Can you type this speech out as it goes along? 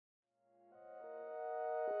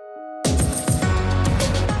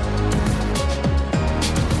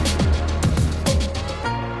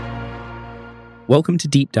Welcome to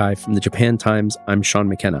Deep Dive from the Japan Times. I'm Sean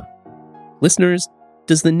McKenna. Listeners,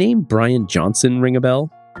 does the name Brian Johnson ring a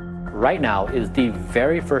bell? Right now is the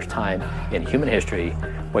very first time in human history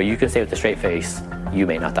where you can say with a straight face, you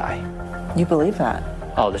may not die. You believe that?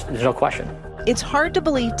 Oh, there's no question. It's hard to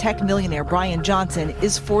believe tech millionaire Brian Johnson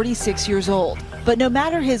is 46 years old. But no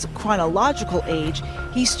matter his chronological age,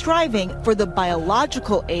 he's striving for the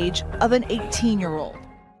biological age of an 18-year-old.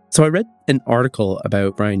 So I read an article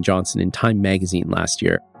about Brian Johnson in Time magazine last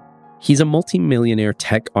year. He's a multimillionaire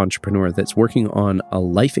tech entrepreneur that's working on a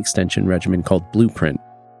life extension regimen called Blueprint.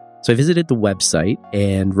 So I visited the website,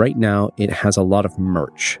 and right now it has a lot of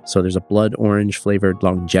merch. So there's a blood orange flavored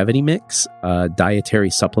longevity mix, a dietary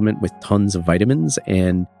supplement with tons of vitamins,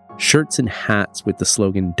 and shirts and hats with the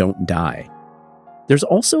slogan, "Don't Die." There's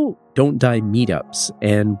also Don't Die meetups,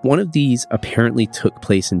 and one of these apparently took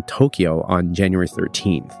place in Tokyo on January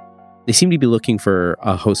 13th. They seem to be looking for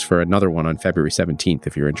a host for another one on February 17th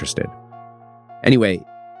if you're interested. Anyway,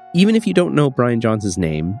 even if you don't know Brian Johnson's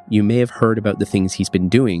name, you may have heard about the things he's been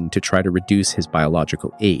doing to try to reduce his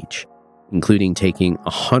biological age, including taking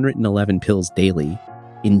 111 pills daily,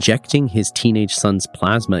 injecting his teenage son's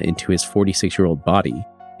plasma into his 46-year-old body,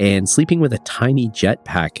 and sleeping with a tiny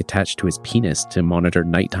jetpack attached to his penis to monitor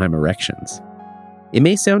nighttime erections. It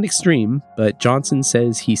may sound extreme, but Johnson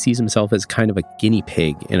says he sees himself as kind of a guinea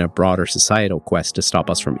pig in a broader societal quest to stop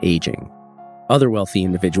us from aging. Other wealthy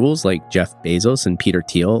individuals like Jeff Bezos and Peter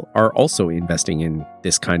Thiel are also investing in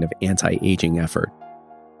this kind of anti-aging effort.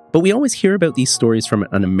 But we always hear about these stories from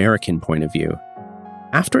an American point of view.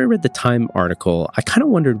 After I read the Time article, I kind of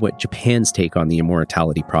wondered what Japan's take on the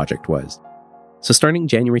Immortality project was. So starting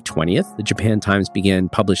January 20th, the Japan Times began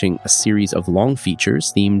publishing a series of long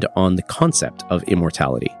features themed on the concept of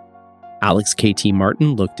immortality. Alex K.T.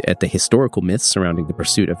 Martin looked at the historical myths surrounding the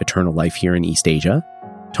pursuit of eternal life here in East Asia.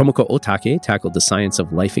 Tomoko Otake tackled the science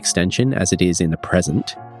of life extension as it is in the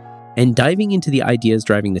present. And diving into the ideas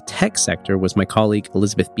driving the tech sector was my colleague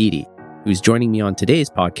Elizabeth Beatty, who's joining me on today's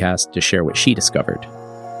podcast to share what she discovered.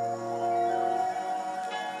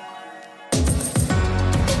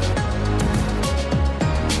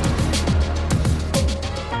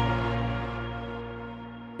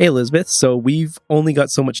 Hey, Elizabeth. So we've only got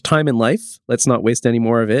so much time in life. Let's not waste any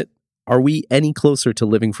more of it. Are we any closer to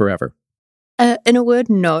living forever? In a word,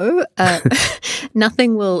 no.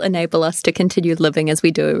 Nothing will enable us to continue living as we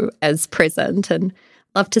do as present. And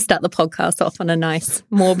love to start the podcast off on a nice,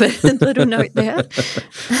 morbid little note there.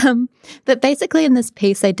 But basically in this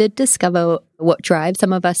piece, I did discover what drives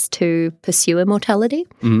some of us to pursue immortality.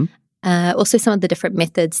 Mm-hmm. Also some of the different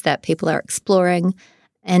methods that people are exploring.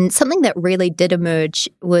 And something that really did emerge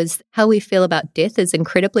was how we feel about death is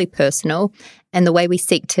incredibly personal, and the way we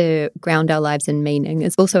seek to ground our lives in meaning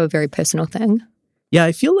is also a very personal thing. Yeah,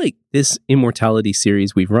 I feel like this immortality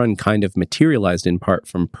series we've run kind of materialized in part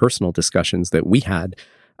from personal discussions that we had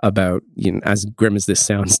about, you know, as grim as this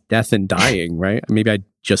sounds, death and dying, right? Maybe I'd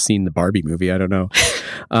just seen the Barbie movie, I don't know.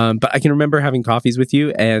 But I can remember having coffees with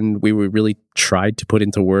you, and we really tried to put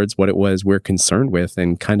into words what it was we're concerned with,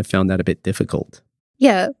 and kind of found that a bit difficult.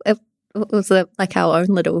 Yeah, it was like our own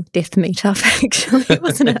little death meetup, actually,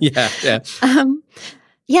 wasn't it? Yeah.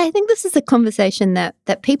 Yeah, I think this is a conversation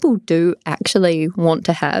that people do actually want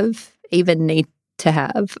to have, even need to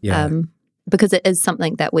have, because it is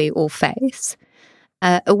something that we all face.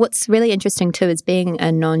 What's really interesting, too, is being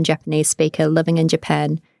a non-Japanese speaker living in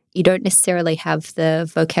Japan, you don't necessarily have the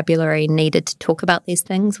vocabulary needed to talk about these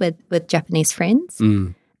things with Japanese friends.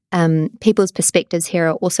 Mm. People's perspectives here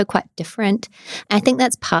are also quite different. I think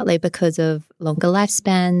that's partly because of longer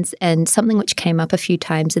lifespans, and something which came up a few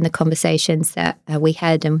times in the conversations that we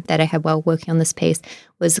had and that I had while working on this piece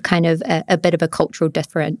was kind of a bit of a cultural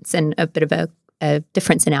difference and a bit of a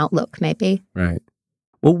difference in outlook, maybe. Right.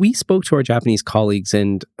 Well, we spoke to our Japanese colleagues,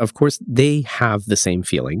 and of course, they have the same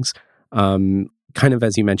feelings. Kind of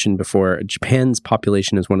as you mentioned before, Japan's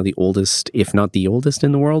population is one of the oldest, if not the oldest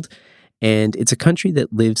in the world. And it's a country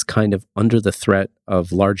that lives kind of under the threat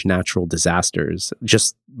of large natural disasters,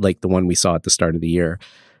 just like the one we saw at the start of the year.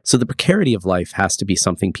 So the precarity of life has to be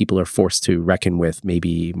something people are forced to reckon with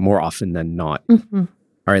maybe more often than not. Mm-hmm. All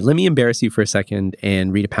right, let me embarrass you for a second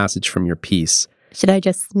and read a passage from your piece. Should I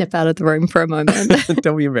just snip out of the room for a moment?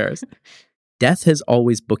 Don't be embarrassed. Death has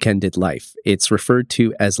always bookended life. It's referred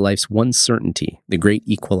to as life's one certainty, the great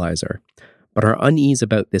equalizer. But our unease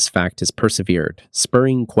about this fact has persevered,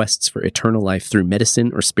 spurring quests for eternal life through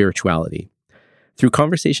medicine or spirituality. Through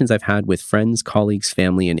conversations I've had with friends, colleagues,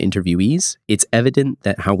 family, and interviewees, it's evident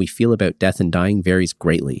that how we feel about death and dying varies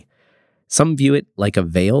greatly. Some view it like a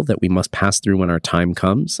veil that we must pass through when our time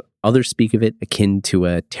comes. Others speak of it akin to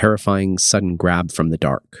a terrifying sudden grab from the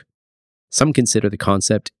dark. Some consider the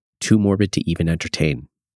concept too morbid to even entertain.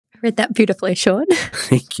 I read that beautifully, Sean.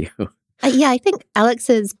 Thank you. I think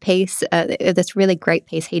Alex's piece, this really great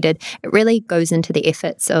piece he did, it really goes into the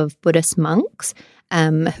efforts of Buddhist monks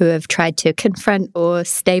who have tried to confront or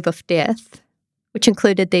stave off death, which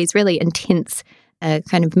included these really intense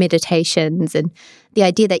kind of meditations and the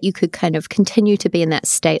idea that you could kind of continue to be in that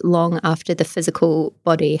state long after the physical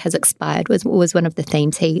body has expired was one of the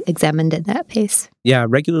themes he examined in that piece. Yeah,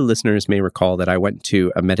 regular listeners may recall that I went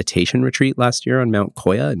to a meditation retreat last year on Mount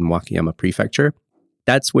Koya in Wakayama Prefecture.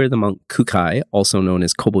 That's where the monk Kukai, also known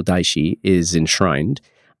as Kobodaishi, is enshrined.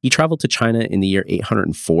 He traveled to China in the year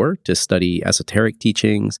 804 to study esoteric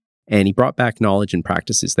teachings, and he brought back knowledge and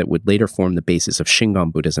practices that would later form the basis of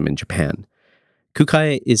Shingon Buddhism in Japan.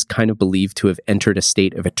 Kukai is kind of believed to have entered a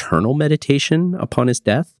state of eternal meditation upon his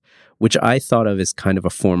death, which I thought of as kind of a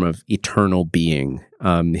form of eternal being.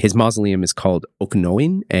 His mausoleum is called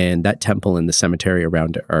Okunoin, and that temple and the cemetery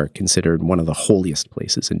around it are considered one of the holiest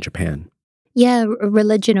places in Japan. Yeah,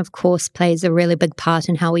 religion, of course, plays a really big part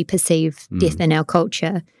in how we perceive death in our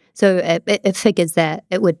culture. So it figures that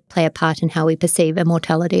it would play a part in how we perceive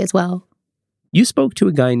immortality as well. You spoke to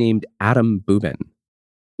a guy named Adam Bubin.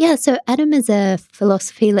 Yeah, so Adam is a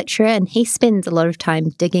philosophy lecturer, and he spends a lot of time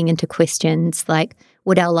digging into questions like,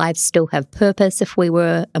 would our lives still have purpose if we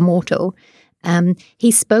were immortal? He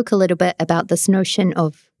spoke a little bit about this notion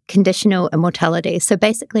of conditional immortality. So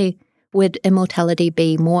basically, would immortality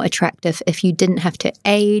be more attractive if you didn't have to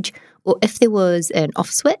age or if there was an off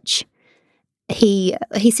switch? He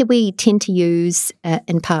said we tend to use,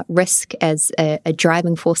 in part, risk as a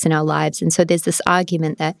driving force in our lives. And so there's this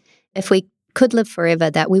argument that if we could live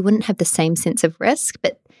forever, that we wouldn't have the same sense of risk.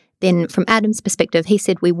 But then from Adam's perspective, he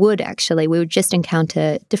said we would just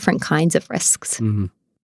encounter different kinds of risks.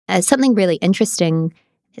 Mm-hmm. Something really interesting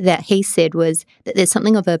that he said was that there's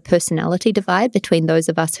something of a personality divide between those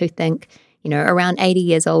of us who think, around 80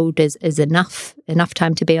 years old is enough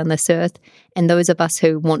time to be on this earth, and those of us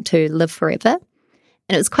who want to live forever.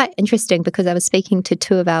 And it was quite interesting because I was speaking to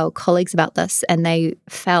two of our colleagues about this, and they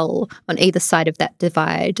fell on either side of that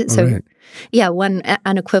divide. One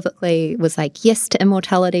unequivocally was like, yes to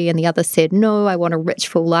immortality, and the other said, no, I want a rich,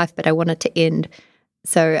 full life, but I want it to end.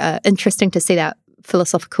 So interesting to see that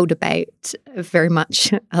philosophical debate very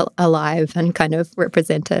much alive and kind of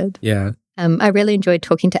represented. Yeah. I really enjoyed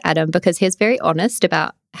talking to Adam because he was very honest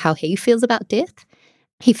about how he feels about death.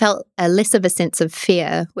 He felt less of a sense of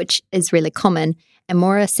fear, which is really common, and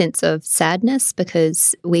more a sense of sadness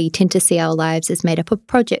because we tend to see our lives as made up of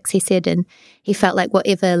projects, he said, and he felt like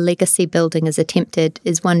whatever legacy building is attempted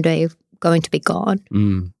is one day going to be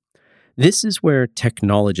gone. This is where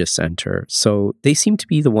technologists enter. So they seem to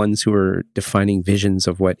be the ones who are defining visions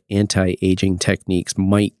of what anti-aging techniques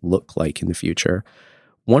might look like in the future.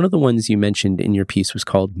 One of the ones you mentioned in your piece was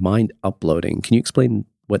called mind uploading. Can you explain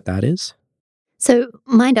what that is? So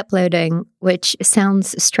mind uploading, which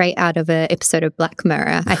sounds straight out of an episode of Black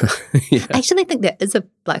Mirror. I actually think there is a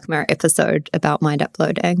Black Mirror episode about mind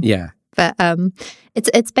uploading. Yeah. But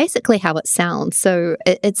it's basically how it sounds. So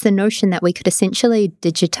it's the notion that we could essentially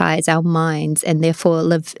digitize our minds and therefore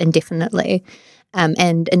live indefinitely.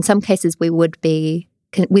 And in some cases, we wouldn't be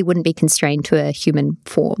constrained to a human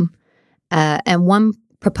form. And one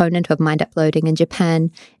proponent of mind uploading in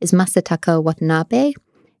Japan is Masataka Watanabe.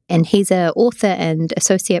 And he's an author and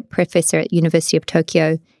associate professor at University of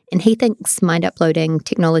Tokyo. And he thinks mind uploading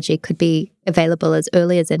technology could be available as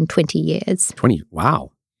early as in 20 years. 20,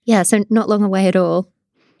 wow. Yeah, so not long away at all.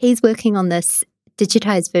 He's working on this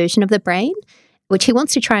digitized version of the brain, which he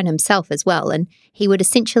wants to try on himself as well. And he would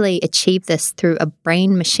essentially achieve this through a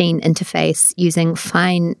brain-machine interface using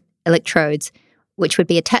fine electrodes, which would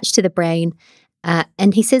be attached to the brain.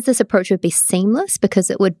 And he says this approach would be seamless because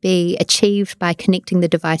it would be achieved by connecting the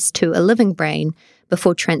device to a living brain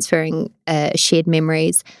before transferring shared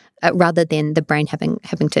memories, rather than the brain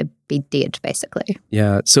having to be dead, basically.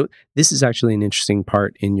 Yeah, so this is actually an interesting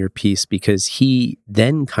part in your piece because he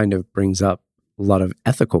then kind of brings up a lot of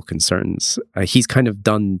ethical concerns. He's kind of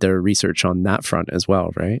done the research on that front as well,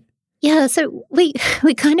 right? Yeah, so we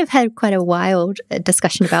kind of had quite a wild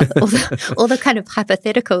discussion about all the kind of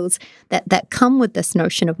hypotheticals that come with this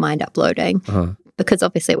notion of mind uploading, because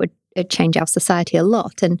obviously it would change our society a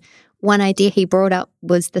lot. And one idea he brought up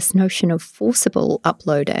was this notion of forcible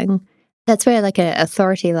uploading, That's where like an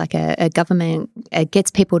authority, like a government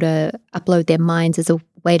gets people to upload their minds as a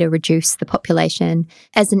way to reduce the population,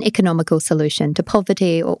 as an economical solution to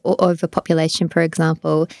poverty or overpopulation, for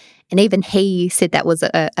example. And even he said that was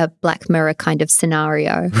a Black Mirror kind of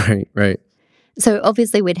scenario. Right. So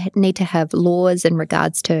obviously we'd need to have laws in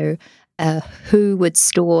regards to who would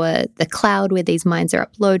store the cloud where these minds are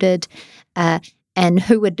uploaded, and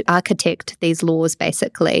who would architect these laws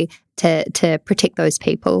basically to protect those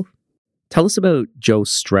people. Tell us about Joe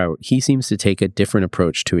Strout. He seems to take a different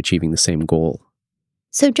approach to achieving the same goal.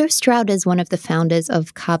 So Joe Strout is one of the founders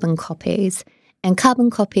of carbon copies. And carbon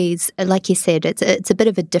copies, like you said, it's a bit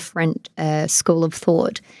of a different school of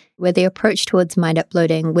thought, where the approach towards mind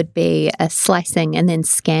uploading would be slicing and then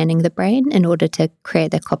scanning the brain in order to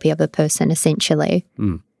create a copy of a person, essentially.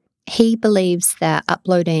 He believes that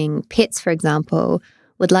uploading pets, for example,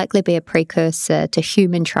 would likely be a precursor to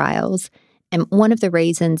human trials. And one of the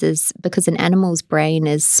reasons is because an animal's brain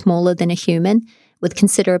is smaller than a human, with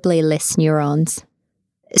considerably less neurons.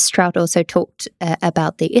 Strout also talked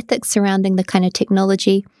about the ethics surrounding the kind of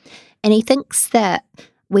technology, and he thinks that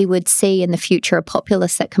we would see in the future a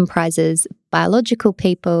populace that comprises biological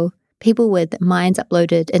people, people with minds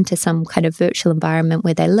uploaded into some kind of virtual environment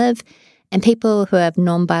where they live, and people who have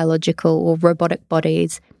non-biological or robotic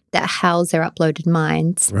bodies that house their uploaded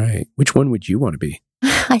minds. Right. Which one would you want to be?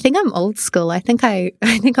 I think I'm old school. I think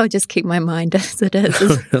I'll just keep my mind as it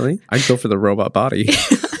is. Really? I'd go for the robot body.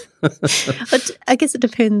 But I guess it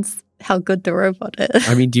depends how good the robot is.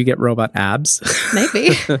 I mean, do you get robot abs?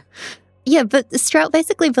 Maybe. Yeah, but Strout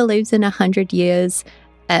basically believes in 100 years,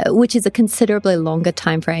 which is a considerably longer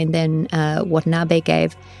time frame than Watanabe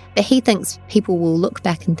gave. But he thinks people will look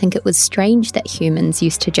back and think it was strange that humans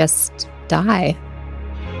used to just die.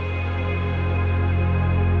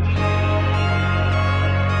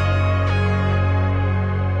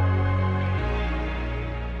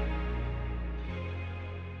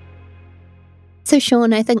 So,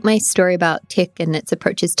 Sean, I think my story about tech and its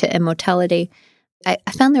approaches to immortality, I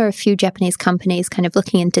found there are a few Japanese companies kind of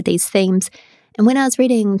looking into these themes. And when I was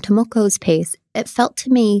reading Tomoko's piece, it felt to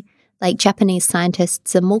me like Japanese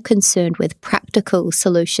scientists are more concerned with practical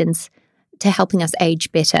solutions to helping us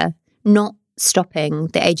age better, not stopping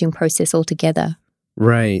the aging process altogether.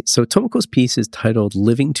 Right. So Tomoko's piece is titled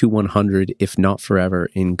Living to 100, If Not Forever,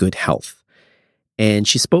 in Good Health. And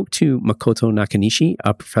she spoke to Makoto Nakanishi,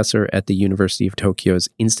 a professor at the University of Tokyo's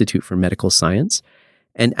Institute for Medical Science,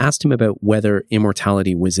 and asked him about whether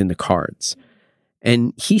immortality was in the cards.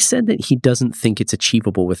 And he said that he doesn't think it's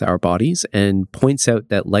achievable with our bodies and points out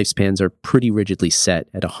that lifespans are pretty rigidly set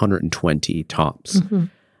at 120 tops. Mm-hmm.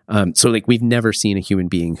 So like we've never seen a human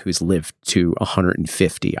being who's lived to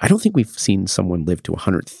 150. I don't think we've seen someone live to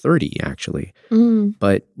 130 actually.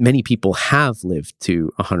 But many people have lived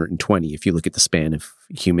to 120 if you look at the span of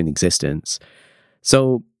human existence.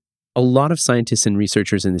 So a lot of scientists and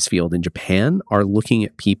researchers in this field in Japan are looking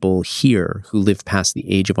at people here who live past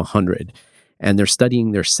the age of 100. And they're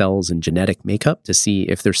studying their cells and genetic makeup to see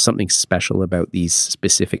if there's something special about these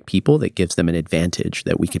specific people that gives them an advantage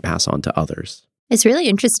that we could pass on to others. It's really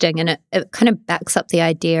interesting, and it kind of backs up the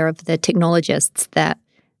idea of the technologists that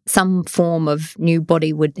some form of new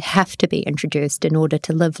body would have to be introduced in order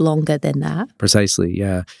to live longer than that. Precisely,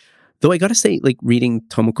 yeah. Though I got to say, like reading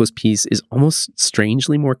Tomoko's piece is almost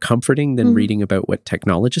strangely more comforting than reading about what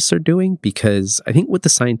technologists are doing, because I think what the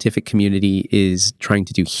scientific community is trying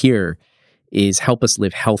to do here is help us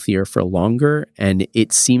live healthier for longer, and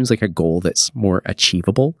it seems like a goal that's more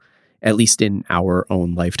achievable, at least in our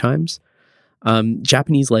own lifetimes.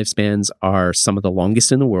 Japanese lifespans are some of the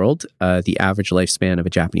longest in the world. The average lifespan of a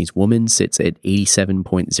Japanese woman sits at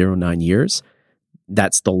 87.09 years.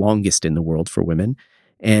 That's the longest in the world for women.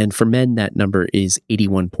 And for men, that number is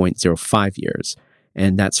 81.05 years.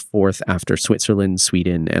 And that's fourth after Switzerland,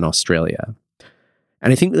 Sweden, and Australia.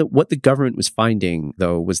 And I think that what the government was finding,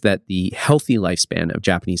 though, was that the healthy lifespan of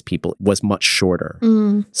Japanese people was much shorter.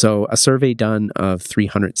 So a survey done of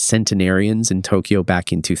 300 centenarians in Tokyo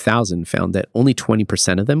back in 2000 found that only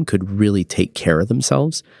 20% of them could really take care of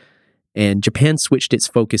themselves. And Japan switched its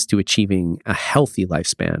focus to achieving a healthy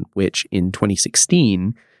lifespan, which in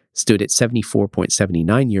 2016 stood at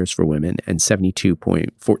 74.79 years for women and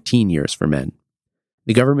 72.14 years for men.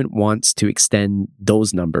 The government wants to extend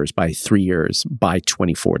those numbers by 3 years by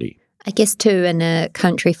 2040. I guess, too, in a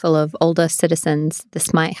country full of older citizens,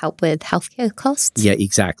 this might help with healthcare costs. Yeah,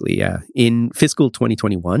 exactly. Yeah. In fiscal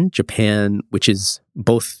 2021, Japan, which is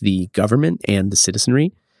both the government and the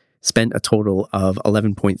citizenry, spent a total of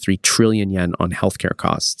 11.3 trillion yen on healthcare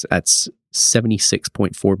costs. That's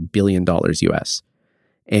 $76.4 billion US.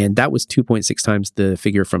 And that was 2.6 times the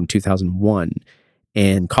figure from 2001.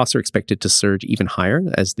 And costs are expected to surge even higher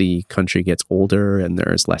as the country gets older and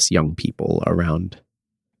there's less young people around.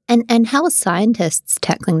 And how are scientists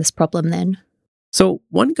tackling this problem then? So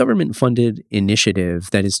one government-funded initiative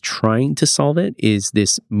that is trying to solve it is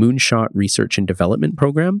this Moonshot Research and Development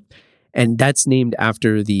Program. And that's named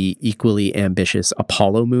after the equally ambitious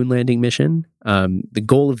Apollo moon landing mission. The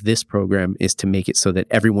goal of this program is to make it so that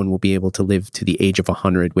everyone will be able to live to the age of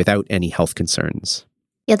 100 without any health concerns.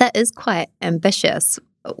 Yeah, that is quite ambitious.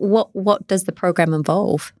 What does the program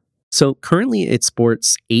involve? So currently it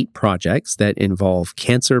sports 8 projects that involve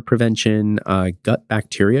cancer prevention, gut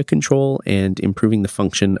bacteria control, and improving the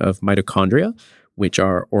function of mitochondria, which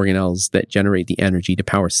are organelles that generate the energy to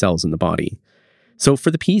power cells in the body. So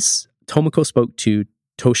for the piece, Tomoko spoke to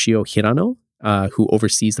Toshio Hirano, who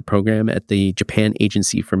oversees the program at the Japan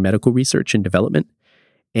Agency for Medical Research and Development.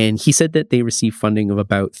 And he said that they receive funding of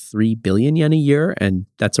about 3 billion yen a year, and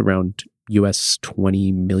that's around US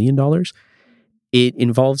 $20 million. It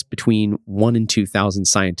involves between 1,000 and 2,000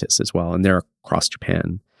 scientists as well, and they're across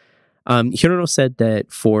Japan. Hirano said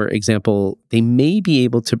that, for example, they may be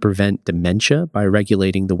able to prevent dementia by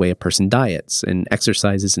regulating the way a person diets and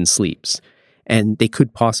exercises and sleeps. And they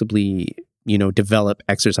could possibly, develop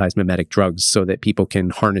exercise mimetic drugs so that people can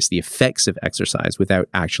harness the effects of exercise without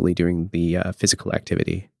actually doing the physical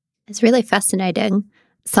activity. It's really fascinating.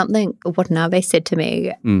 Something Watanabe said to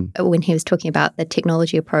me when he was talking about the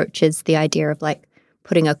technology approach is the idea of like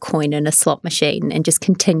putting a coin in a slot machine and just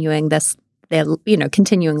continuing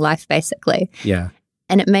continuing life basically. Yeah.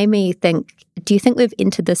 And it made me think, do you think we've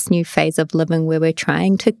entered this new phase of living where we're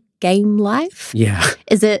trying to game life? Yeah.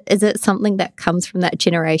 Is it something that comes from that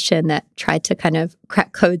generation that tried to kind of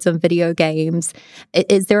crack codes on video games?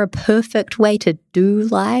 Is there a perfect way to do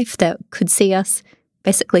life that could see us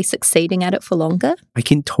basically succeeding at it for longer? I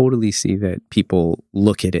can totally see that people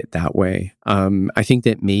look at it that way. I think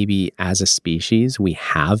that maybe as a species, we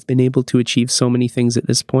have been able to achieve so many things at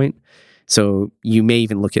this point. So you may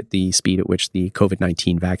even look at the speed at which the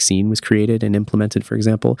COVID-19 vaccine was created and implemented, for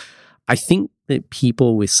example. I think that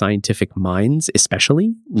people with scientific minds,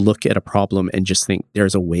 especially, look at a problem and just think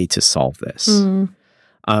there's a way to solve this.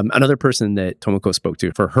 Another person that Tomoko spoke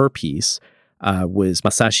to for her piece was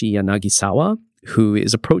Masashi Yanagisawa, who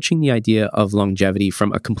is approaching the idea of longevity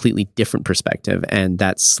from a completely different perspective, and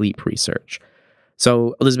that's sleep research.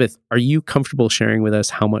 So, Elizabeth, are you comfortable sharing with us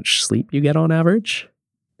how much sleep you get on average?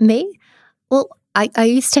 Me? Well, I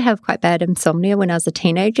used to have quite bad insomnia when I was a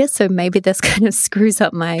teenager, so maybe this kind of screws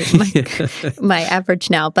up my average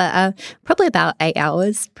now, but probably about 8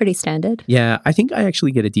 hours, pretty standard. Yeah, I think I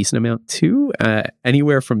actually get a decent amount too,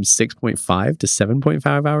 anywhere from 6.5 to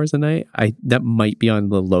 7.5 hours a night. That might be on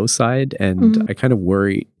the low side, and I kind of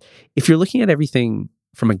worry. If you're looking at everything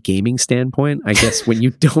from a gaming standpoint, I guess when you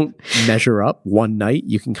don't measure up one night,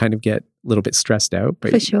 you can kind of get a little bit stressed out.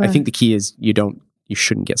 But for sure. I think the key is you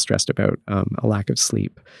shouldn't get stressed about a lack of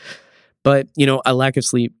sleep. But, a lack of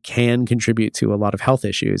sleep can contribute to a lot of health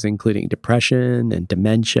issues, including depression and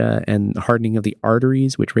dementia and hardening of the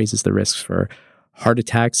arteries, which raises the risks for heart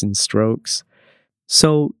attacks and strokes.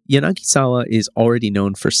 So Yanagisawa is already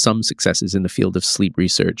known for some successes in the field of sleep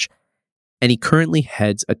research, and he currently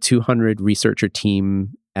heads a 200 researcher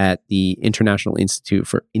team at the International Institute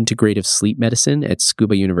for Integrative Sleep Medicine at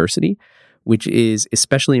Tsukuba University, which is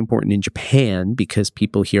especially important in Japan because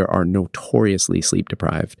people here are notoriously sleep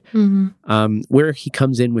deprived. Where he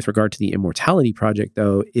comes in with regard to the Immortality project,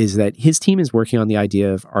 though, is that his team is working on the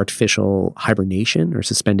idea of artificial hibernation or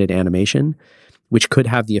suspended animation, which could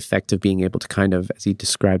have the effect of being able to kind of, as he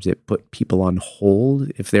describes it, put people on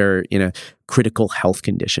hold if they're in a critical health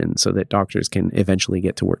condition so that doctors can eventually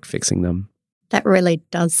get to work fixing them. That really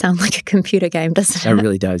does sound like a computer game, doesn't it? That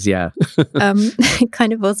really does, yeah. It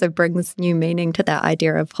kind of also brings new meaning to that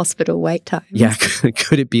idea of hospital wait times. Yeah,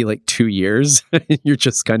 could it be like 2 years? You're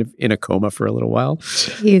just kind of in a coma for a little while.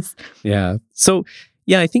 Jeez. Yeah. So,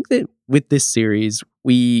 I think that with this series,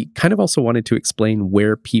 we kind of also wanted to explain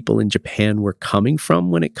where people in Japan were coming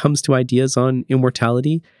from when it comes to ideas on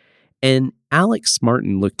immortality. And Alex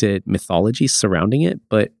Martin looked at mythology surrounding it,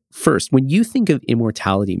 but first, when you think of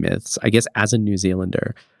immortality myths, I guess as a New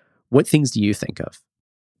Zealander, what things do you think of?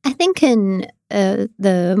 I think in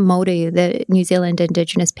the Maori, the New Zealand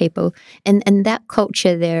Indigenous people, in that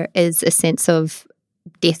culture, there is a sense of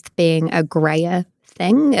death being a grayer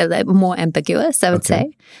thing, more ambiguous, I would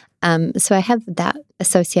say. So I have that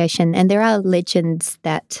association, and there are legends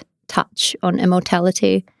that touch on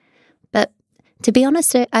immortality. But to be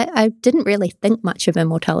honest, I didn't really think much of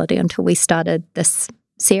immortality until we started this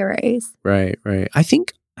series. Right. I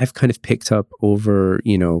think I've kind of picked up over,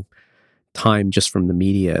 time just from the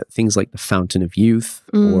media, things like the Fountain of Youth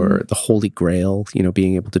or the Holy Grail,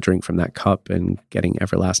 being able to drink from that cup and getting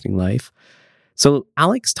everlasting life. So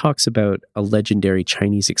Alex talks about a legendary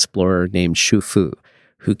Chinese explorer named Xu Fu,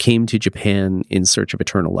 who came to Japan in search of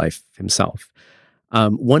eternal life himself.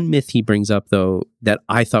 One myth he brings up, though, that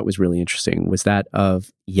I thought was really interesting was that of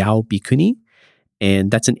Yao Bikuni.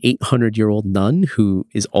 And that's an 800-year-old nun who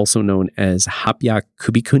is also known as Hapya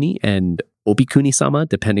Kubikuni and Obikuni-sama,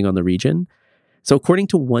 depending on the region. So according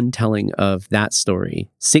to one telling of that story,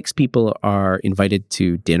 6 people are invited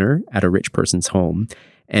to dinner at a rich person's home.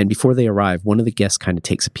 And before they arrive, one of the guests kind of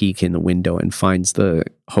takes a peek in the window and finds the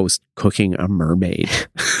host cooking a mermaid.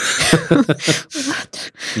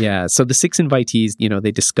 What? Yeah. So the 6 invitees,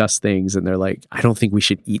 they discuss things and they're like, I don't think we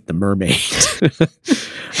should eat the mermaid.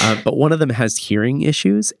 But one of them has hearing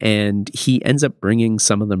issues and he ends up bringing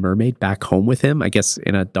some of the mermaid back home with him, I guess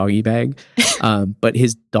in a doggy bag. But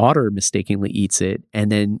his daughter mistakenly eats it and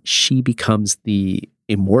then she becomes the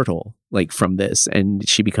immortal, from this, and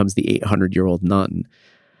she becomes the 800-year-old nun.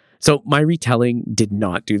 So my retelling did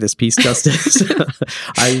not do this piece justice.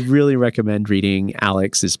 I really recommend reading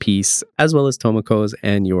Alex's piece, as well as Tomoko's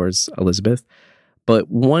and yours, Elizabeth.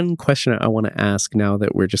 But one question I want to ask now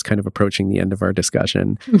that we're just kind of approaching the end of our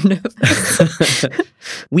discussion. No.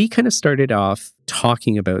 We kind of started off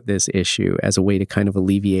talking about this issue as a way to kind of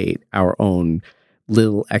alleviate our own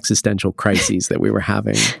little existential crises that we were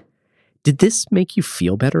having. Did this make you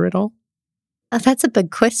feel better at all? That's a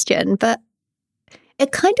big question, but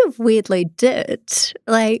it kind of weirdly did.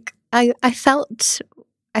 I felt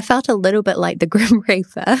a little bit like the Grim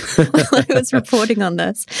Reaper while I was reporting on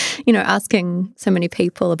this, asking so many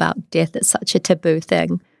people about death as such a taboo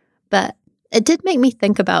thing. But it did make me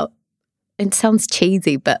think about, it sounds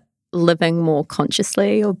cheesy, but living more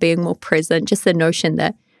consciously or being more present, just the notion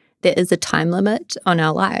that there is a time limit on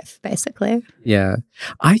our life, basically. Yeah.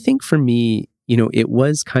 I think for me, it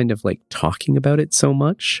was kind of like talking about it so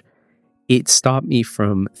much. It stopped me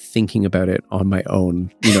from thinking about it on my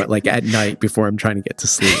own, at night before I'm trying to get to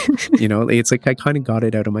sleep. It's like I kind of got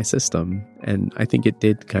it out of my system. And I think it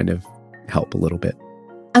did kind of help a little bit.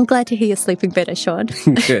 I'm glad to hear you're sleeping better, Sean.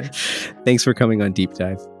 Good. Thanks for coming on Deep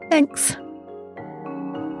Dive. Thanks.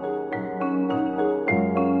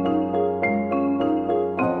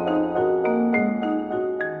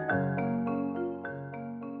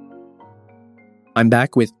 I'm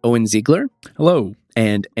back with Owen Ziegler. Hello.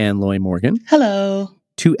 And Anne Loy Morgan. Hello.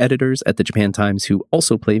 2 editors at the Japan Times who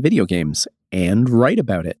also play video games and write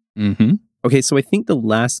about it. Mm-hmm. Okay, so I think the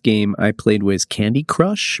last game I played was Candy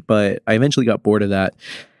Crush, but I eventually got bored of that.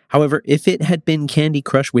 However, if it had been Candy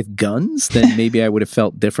Crush with guns, then maybe I would have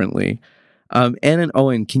felt differently. Anne and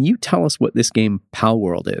Owen, can you tell us what this game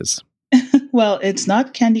Palworld is? Well, it's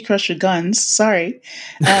not Candy Crush with guns. Sorry.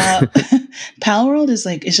 Palworld is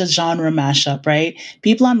it's a genre mashup, right?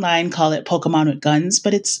 People online call it Pokemon with guns,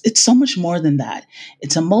 but it's so much more than that.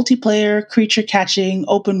 It's a multiplayer, creature catching,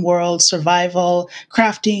 open world, survival,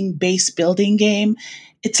 crafting, base building game.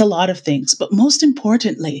 It's a lot of things, but most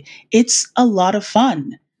importantly, it's a lot of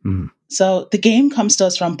fun. Mm. So the game comes to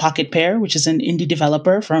us from Pocket Pair, which is an indie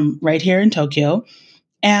developer from right here in Tokyo.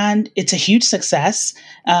 And it's a huge success.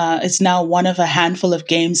 It's now one of a handful of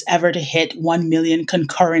games ever to hit 1 million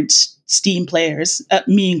concurrent Steam players,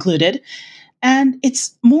 me included. And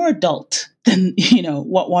it's more adult than,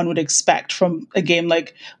 what one would expect from a game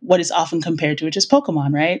like what is often compared to, which is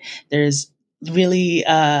Pokemon, right? There's really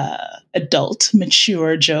adult,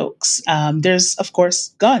 mature jokes. There's, of course,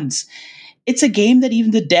 guns. It's a game that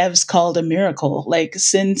even the devs called a miracle.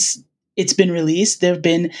 Since it's been released, there have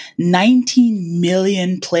been 19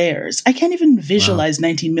 million players. I can't even visualize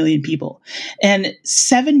 19 million people. And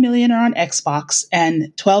 7 million are on Xbox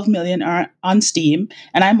and 12 million are on Steam.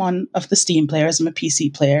 And I'm one of the Steam players. I'm a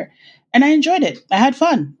PC player. And I enjoyed it. I had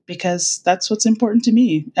fun because that's what's important to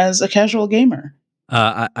me as a casual gamer.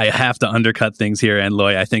 I have to undercut things here, and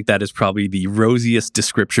Loy, I think that is probably the rosiest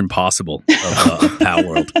description possible of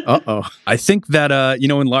Palworld. Uh-oh. I think that,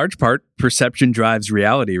 in large part, perception drives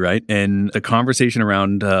reality, right? And the conversation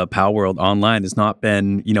around Palworld online has not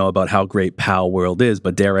been, about how great Palworld is,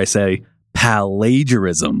 but dare I say,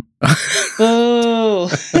 plagiarism. Oh.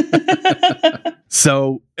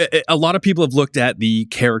 So a lot of people have looked at the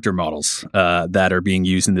character models that are being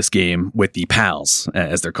used in this game with the pals,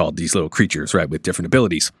 as they're called, these little creatures, right, with different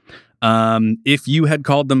abilities. If you had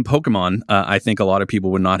called them Pokemon, I think a lot of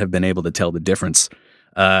people would not have been able to tell the difference.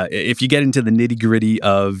 If you get into the nitty gritty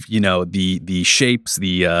of, the shapes,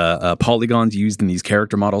 the polygons used in these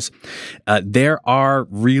character models, there are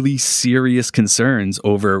really serious concerns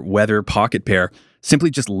over whether Pocket Pair simply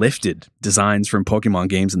just lifted designs from Pokemon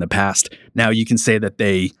games in the past. Now you can say that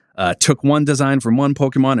they took one design from one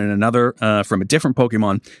Pokemon and another from a different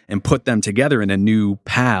Pokemon and put them together in a new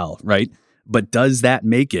PAL, right? But does that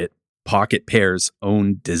make it Pocket Pair's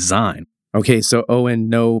own design? Okay, so Owen,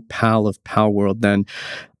 no PAL of Palworld then.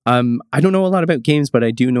 I don't know a lot about games, but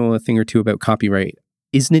I do know a thing or two about copyright.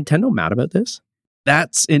 Is Nintendo mad about this?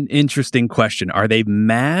 That's an interesting question. Are they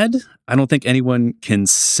mad? I don't think anyone can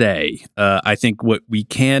say. I think what we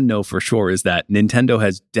can know for sure is that Nintendo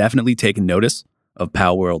has definitely taken notice of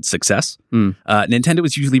Palworld's success. Nintendo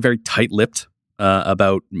is usually very tight-lipped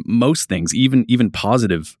about most things, even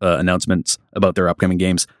positive announcements about their upcoming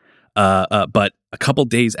games. But a couple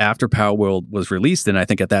days after Palworld was released, and I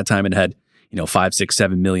think at that time it had 5, 6,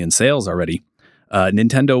 7 million sales already,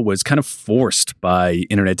 Nintendo was kind of forced by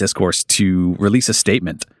internet discourse to release a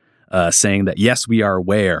statement saying that, yes, we are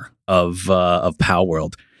aware of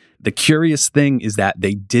Palworld. The curious thing is that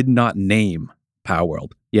they did not name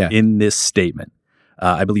Palworld in this statement.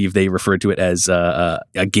 I believe they referred to it as a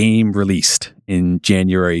game released in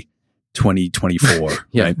January 2024.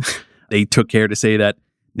 Right? They took care to say that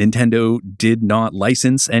Nintendo did not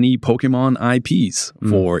license any Pokemon IPs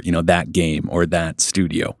for that game or that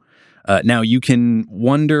studio. Now, you can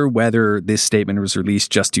wonder whether this statement was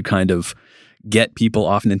released just to kind of get people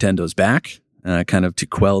off Nintendo's back, kind of to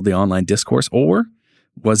quell the online discourse, or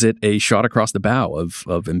was it a shot across the bow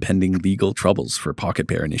of impending legal troubles for Pocket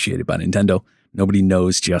Pair initiated by Nintendo? Nobody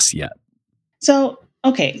knows just yet. So,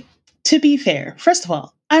 okay, to be fair, first of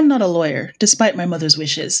all, I'm not a lawyer, despite my mother's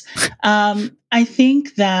wishes. I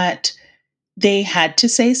think that they had to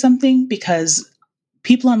say something because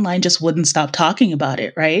people online just wouldn't stop talking about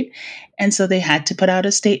it, right? And so they had to put out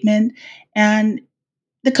a statement. And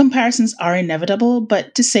the comparisons are inevitable,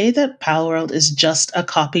 but to say that Palworld is just a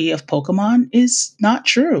copy of Pokemon is not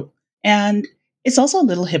true. And it's also a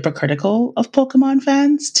little hypocritical of Pokemon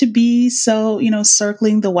fans to be so,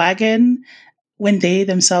 circling the wagon when they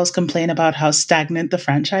themselves complain about how stagnant the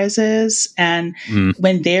franchise is. And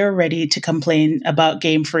when they're ready to complain about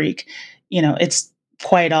Game Freak, it's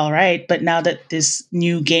quite all right. But now that this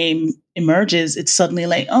new game emerges, it's suddenly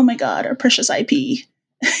like, oh my God, our precious IP.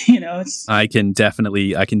 I can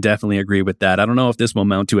definitely agree with that. I don't know if this will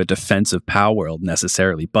mount to a defense of Palworld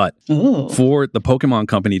necessarily, but for the Pokemon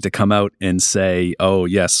company to come out and say, oh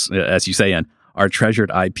yes, as you say, Anne, our treasured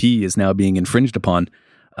IP is now being infringed upon.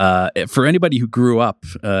 For anybody who grew up,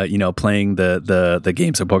 playing the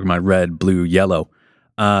games of Pokemon Red, Blue, Yellow,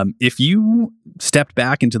 if you stepped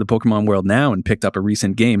back into the Pokemon world now and picked up a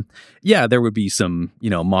recent game, there would be some,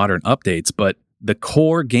 modern updates, but the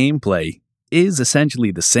core gameplay is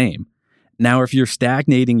essentially the same. Now, if you're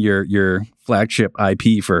stagnating your flagship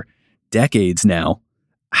IP for decades now,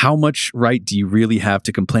 how much right do you really have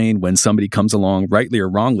to complain when somebody comes along, rightly or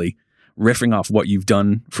wrongly, riffing off what you've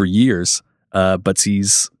done for years, but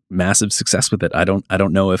sees massive success with it? I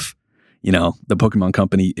don't know if, the Pokemon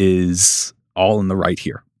company is all in the right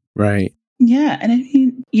here. Right. Yeah. And I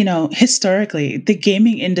mean, historically, the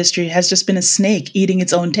gaming industry has just been a snake eating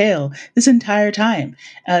its own tail this entire time.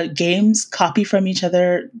 Games copy from each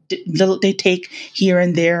other. They take here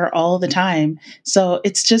and there all the time. So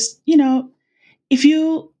it's just, if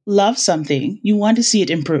you love something, you want to see it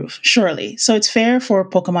improve, surely. So it's fair for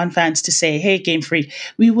Pokemon fans to say, hey, Game Freak,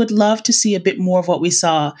 we would love to see a bit more of what we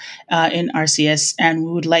saw in Arceus, and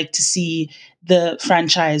we would like to see the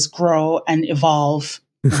franchise grow and evolve.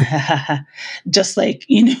 Just like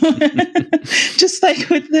just like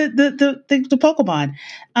with the Pokemon.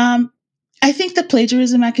 I think the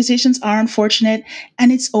plagiarism accusations are unfortunate,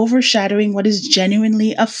 and it's overshadowing what is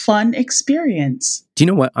genuinely a fun experience. Do you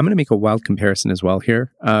know what? I'm going to make a wild comparison as well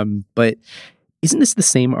here. But isn't this the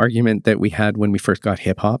same argument that we had when we first got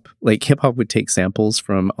hip hop? Like, hip hop would take samples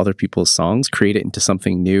from other people's songs, create it into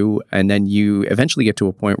something new, and then you eventually get to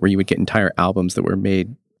a point where you would get entire albums that were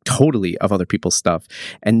made totally of other people's stuff.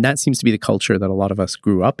 And that seems to be the culture that a lot of us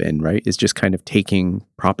grew up in, right? Is just kind of taking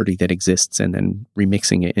property that exists and then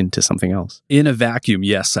remixing it into something else. In a vacuum,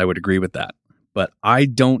 yes, I would agree with that. But I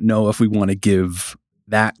don't know if we want to give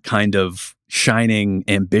that kind of shining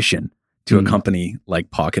ambition to a company like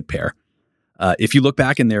Pocket Pair. If you look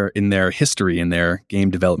back in their history, in their game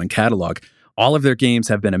development catalog, all of their games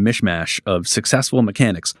have been a mishmash of successful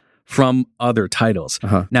mechanics from other titles.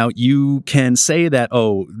 Now, you can say that,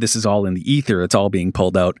 oh, this is all in the ether. It's all being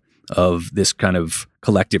pulled out of this kind of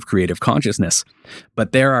collective creative consciousness.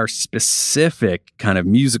 But there are specific kind of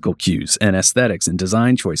musical cues and aesthetics and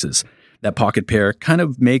design choices that Pocket Pair kind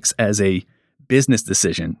of makes as a business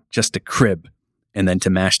decision just to crib and then to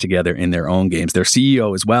mash together in their own games. Their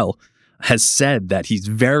CEO as well has said that he's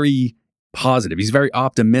very positive. He's very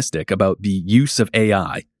optimistic about the use of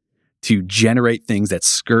AI to generate things that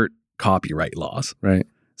skirt copyright laws. Right.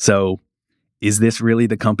 So is this really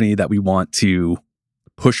the company that we want to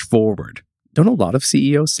push forward? Don't a lot of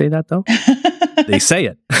CEOs say that, though? They say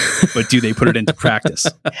it, but do they put it into practice?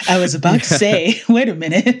 I was about to say, wait a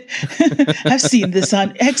minute. I've seen this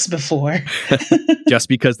on X before. Just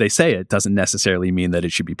because they say it doesn't necessarily mean that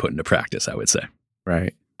it should be put into practice, I would say.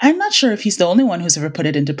 Right. I'm not sure if he's the only one who's ever put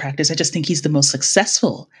it into practice. I just think he's the most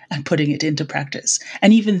successful at putting it into practice.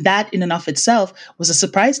 And even that in and of itself was a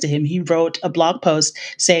surprise to him. He wrote a blog post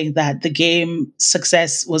saying that the game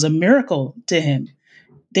success was a miracle to him.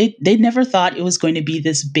 They never thought it was going to be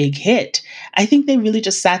this big hit. I think they really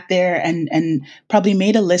just sat there and probably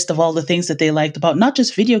made a list of all the things that they liked about not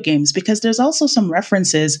just video games, because there's also some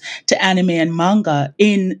references to anime and manga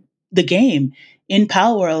in the game. In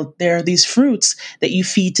Palworld, there are these fruits that you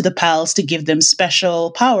feed to the pals to give them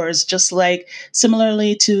special powers, just like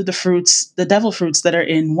similarly to the fruits, the devil fruits that are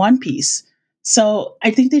in One Piece. So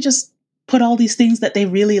I think they just put all these things that they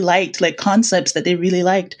really liked, like concepts that they really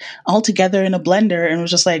liked, all together in a blender and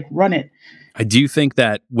was just like, run it. I do think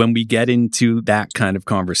that when we get into that kind of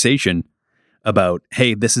conversation about,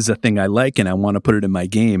 hey, this is a thing I like and I want to put it in my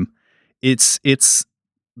game, it's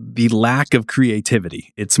the lack of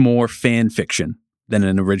creativity. It's more fan fiction than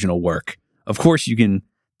an original work. Of course, you can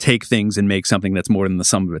take things and make something that's more than the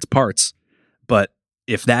sum of its parts, but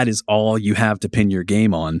if that is all you have to pin your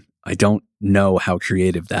game on, I don't know how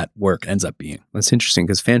creative that work ends up being. That's interesting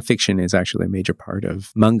because fan fiction is actually a major part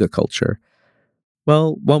of manga culture.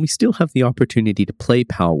 Well, while we still have the opportunity to play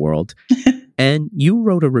Palworld, and you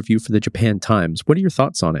wrote a review for the Japan Times, what are your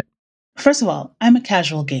thoughts on it? First of all, I'm a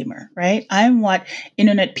casual gamer, right? I'm what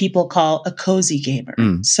internet people call a cozy gamer.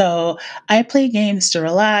 So I play games to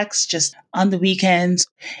relax, just on the weekends.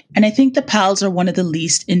 And I think the pals are one of the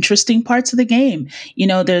least interesting parts of the game. You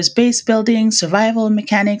know, there's base building, survival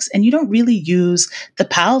mechanics, and you don't really use the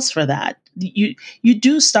pals for that. You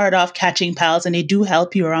do start off catching pals and they do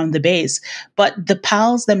help you around the base, but the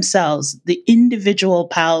pals themselves, the individual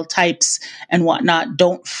pal types and whatnot,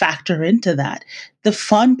 don't factor into that. The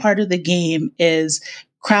fun part of the game is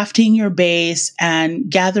crafting your base and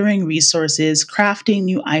gathering resources, crafting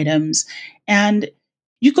new items, and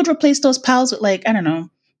you could replace those pals with, like, I don't know,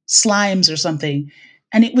 slimes or something,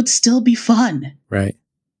 and it would still be fun. Right.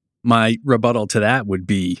 My rebuttal to that would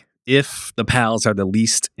be, if the pals are the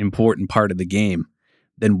least important part of the game,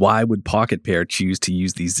 then why would Pocket Pair choose to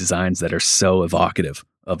use these designs that are so evocative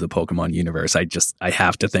of the Pokemon universe? I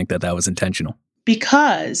have to think that was intentional.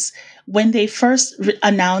 Because when they first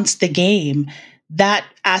announced the game, that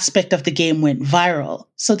aspect of the game went viral.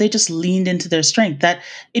 So they just leaned into their strength. That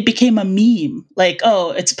it became a meme, like,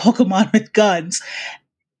 oh, it's Pokemon with guns.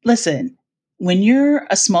 Listen, when you're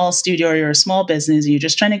a small studio or you're a small business, and you're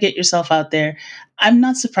just trying to get yourself out there, I'm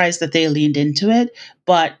not surprised that they leaned into it.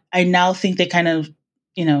 But I now think they kind of,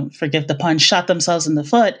 forgive the pun, shot themselves in the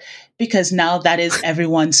foot, because now that is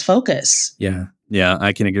everyone's focus. Yeah,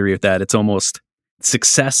 I can agree with that. It's almost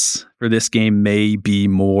success for this game may be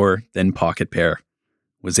more than Pocket Pair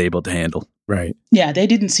was able to handle. Right. Yeah, they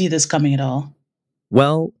didn't see this coming at all.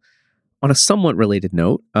 Well, on a somewhat related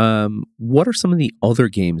note, what are some of the other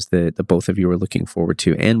games that the both of you are looking forward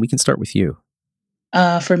to? And we can start with you.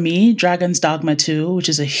 For me, Dragon's Dogma 2, which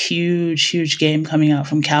is a huge, huge game coming out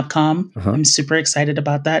from Capcom. I'm super excited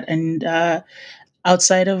about that. And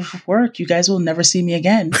outside of work, you guys will never see me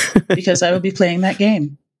again because I will be playing that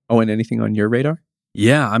game. Oh, and anything on your radar?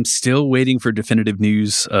 Yeah, I'm still waiting for definitive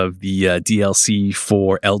news of the DLC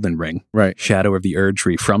for Elden Ring. Right. Shadow of the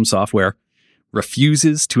Erdtree. From Software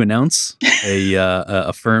refuses to announce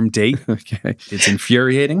a firm date. Okay. It's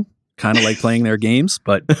infuriating, kind of like playing their games,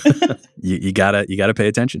 but you gotta pay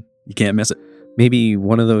attention. You can't miss it. Maybe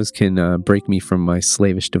one of those can break me from my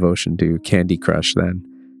slavish devotion to Candy Crush then.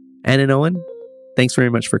 Ann and Owen, thanks very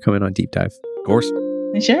much for coming on Deep Dive. Of course.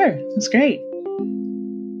 Sure, it's great.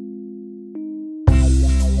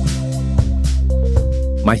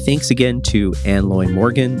 My thanks again to Anne Loy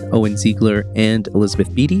Morgan, Owen Ziegler, and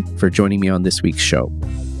Elizabeth Beatty for joining me on this week's show.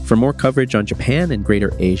 For more coverage on Japan and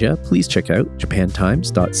Greater Asia, please check out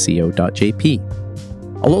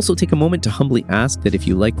japantimes.co.jp. I'll also take a moment to humbly ask that if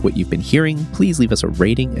you like what you've been hearing, please leave us a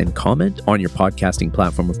rating and comment on your podcasting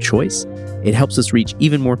platform of choice. It helps us reach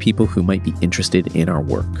even more people who might be interested in our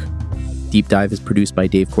work. Deep Dive is produced by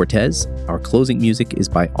Dave Cortez, our closing music is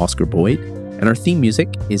by Oscar Boyd, and our theme music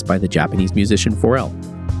is by the Japanese musician Pharrell.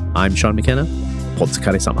 I'm Sean McKenna.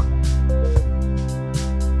 Potsukare-sama.